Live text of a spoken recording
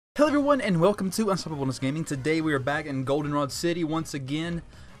Hello everyone and welcome to Unstopablness Gaming. Today we are back in Goldenrod City once again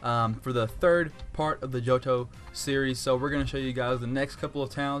for the third part of the Johto series. So we're going to show you guys the next couple of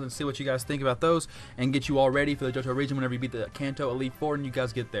towns and see what you guys think about those and get you all ready for the Johto region whenever you beat the Kanto Elite Four and you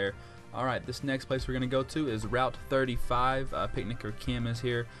guys get there. Alright, this next place we're going to go to is Route 35. Picnicker Kim is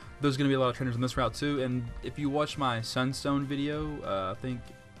here. There's going to be a lot of trainers on this route too, and if you watch my Sunstone video, I think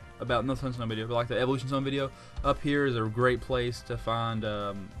about, not Sunstone video, but like the Evolution Zone video, up here is a great place to find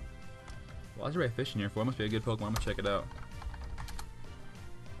why is there a fish in here for? It must be a good Pokemon. I'm gonna check it out.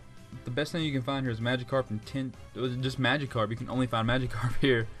 The best thing you can find here is Magikarp and just Magikarp. You can only find Magikarp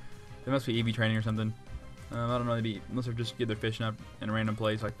here. There must be EV training or something. I don't know, maybe unless they're just get their fishing up in a random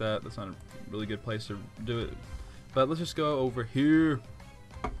place like that. That's not a really good place to do it. But let's just go over here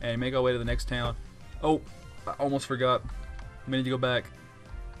and make our way to the next town. Oh, I almost forgot. I need to go back.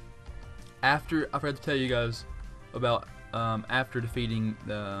 I forgot to tell you guys about after defeating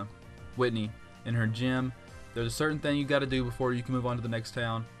the Whitney in her gym, there's a certain thing you got to do before you can move on to the next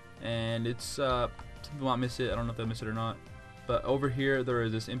town, and it's some people might miss it. I don't know if they miss it or not, but over here there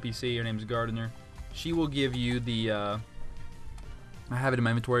is this NPC. Her name's Gardener. She will give you the I have it in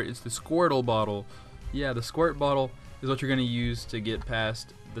my inventory. It's the Squirtle bottle. Yeah, the Squirt bottle is what you're going to use to get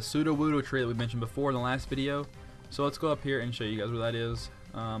past the Sudowoodo tree that we mentioned before in the last video. So let's go up here and show you guys where that is.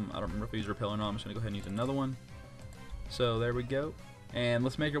 I don't remember if we use repel or not. I'm just going to go ahead and use another one. So there we go. And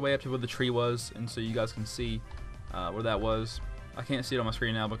let's make our way up to where the tree was, and so you guys can see where that was. I can't see it on my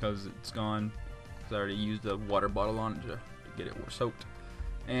screen now because it's gone, because I already used the water bottle on it to get it soaked.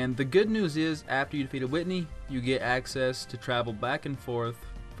 And the good news is, after you defeated Whitney, you get access to travel back and forth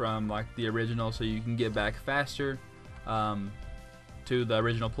from like the original, so you can get back faster to the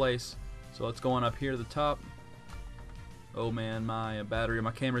original place. So let's go on up here to the top. Oh man, my battery,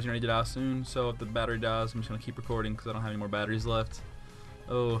 my camera's gonna die soon, so if the battery dies, I'm just gonna keep recording because I don't have any more batteries left.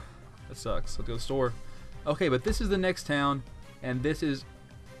 Oh, that sucks. Let's go to the store. Okay, but this is the next town, and this is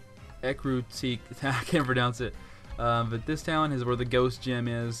Ekrutik. I can't pronounce it. But this town is where the ghost gym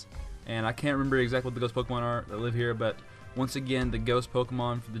is, and I can't remember exactly what the ghost Pokemon are that live here, but once again, the ghost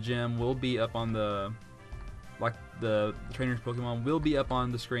Pokemon for the gym will be up on the, like the trainer's Pokemon will be up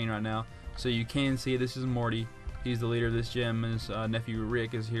on the screen right now, so you can see this is Morty. He's the leader of this gym, and his nephew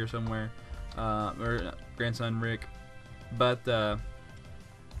Rick is here somewhere, or grandson Rick. But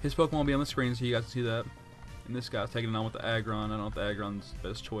his Pokemon will be on the screen, so you guys can see that. And this guy's taking it on with the Aggron. I don't know if the Aggron's the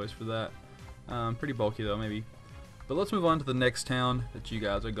best choice for that. Pretty bulky though, maybe. But let's move on to the next town that you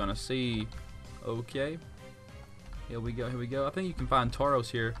guys are gonna see. Okay, here we go. Here we go. I think you can find Tauros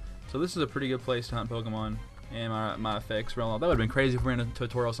here, so this is a pretty good place to hunt Pokemon. And my effects roll off. That would have been crazy if we ran into a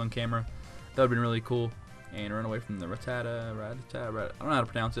Tauros on camera. That would have been really cool. And run away from the Rattata. I don't know how to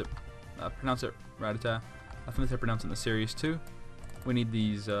pronounce it. Pronounce it Rattata. I think they pronounce it in the series too. We need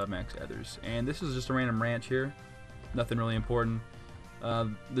these max ethers, and this is just a random ranch here. Nothing really important.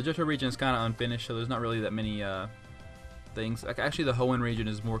 The Johto region is kind of unfinished, so there's not really that many things. Like actually, the Hoenn region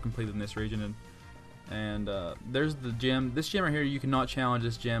is more complete than this region, and there's the gym. This gym right here, you cannot challenge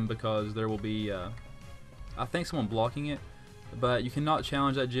this gym because there will be, I think, someone blocking it. But you cannot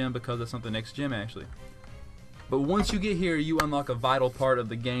challenge that gym because that's not the next gym actually. But once you get here, you unlock a vital part of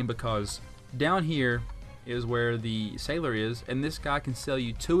the game, because down here is where the sailor is, and this guy can sell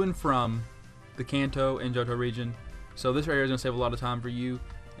you to and from the Kanto and Johto region. So this right here is going to save a lot of time for you.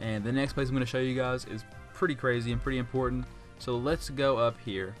 And the next place I'm going to show you guys is pretty crazy and pretty important. So let's go up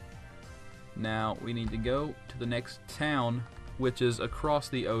here. Now we need to go to the next town, which is across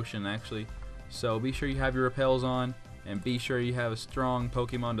the ocean actually. So be sure you have your repels on, and be sure you have a strong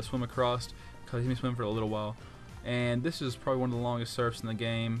Pokemon to swim across, because he's been swimming for a little while. And this is probably one of the longest surfs in the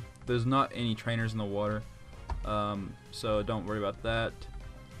game. There's not any trainers in the water, so don't worry about that.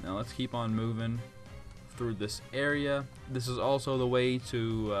 Now let's keep on moving through this area. This is also the way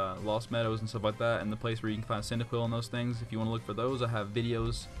to Lost Meadows and stuff like that, and the place where you can find Cyndaquil and those things. If you want to look for those, I have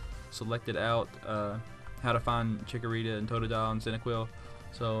videos selected out, how to find Chikorita and Totodile and Cyndaquil.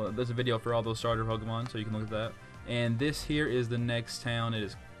 So there's a video for all those starter Pokemon, so you can look at that. And this here is the next town. It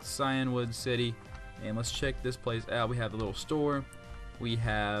is Cyanwood City. And let's check this place out. We have the little store. We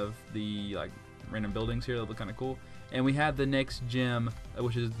have the like random buildings here that look kind of cool. And we have the next gym,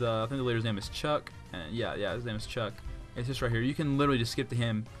 which is I think the leader's name is Chuck. And yeah, his name is Chuck. It's just right here. You can literally just skip to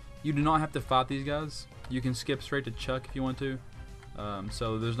him. You do not have to fight these guys. You can skip straight to Chuck if you want to.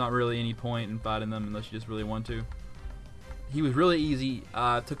 So there's not really any point in fighting them unless you just really want to. He was really easy.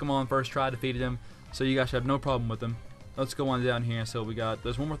 Took him on first try, defeated him. So you guys should have no problem with him. Let's go on down here. So we got,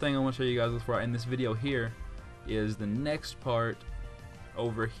 there's one more thing I want to show you guys before I end this video here, is the next part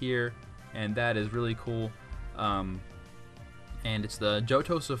over here, and that is really cool. and it's the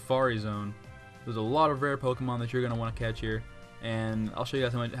Johto Safari Zone. There's a lot of rare Pokemon that you're going to want to catch here, and I'll show you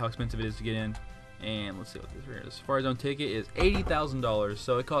guys how expensive it is to get in. And let's see what this here is. Safari Zone ticket is $80,000,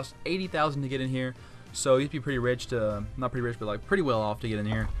 so it costs $80,000 to get in here. So you have to be pretty rich to, not pretty rich, but like pretty well off to get in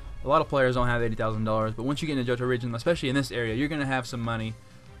here. A lot of players don't have $80,000, but once you get in the Johto region, especially in this area, you're going to have some money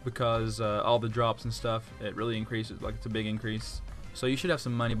because all the drops and stuff, it really increases, like it's a big increase. So you should have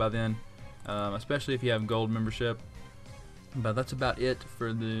some money by then, especially if you have gold membership. But that's about it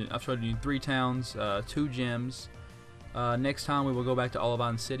for the, I've showed you 3 towns, 2 gyms. Next time we will go back to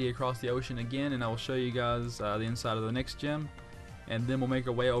Olivine City across the ocean again, and I will show you guys the inside of the next gym. And then we'll make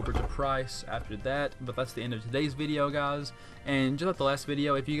our way over to Price after that. But that's the end of today's video, guys. And just like the last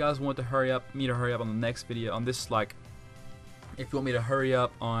video, if you guys want to hurry up, me to hurry up on the next video, on this, like, if you want me to hurry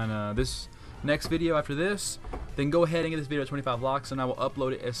up on this next video after this, then go ahead and get this video at 25 likes, and I will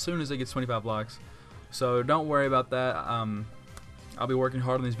upload it as soon as it gets 25 likes. So don't worry about that. I'll be working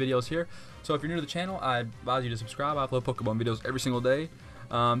hard on these videos here. So if you're new to the channel, I advise you to subscribe. I upload Pokemon videos every single day.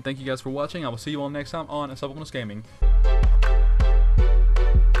 Thank you guys for watching. I will see you all next time on Unstopablness Gaming.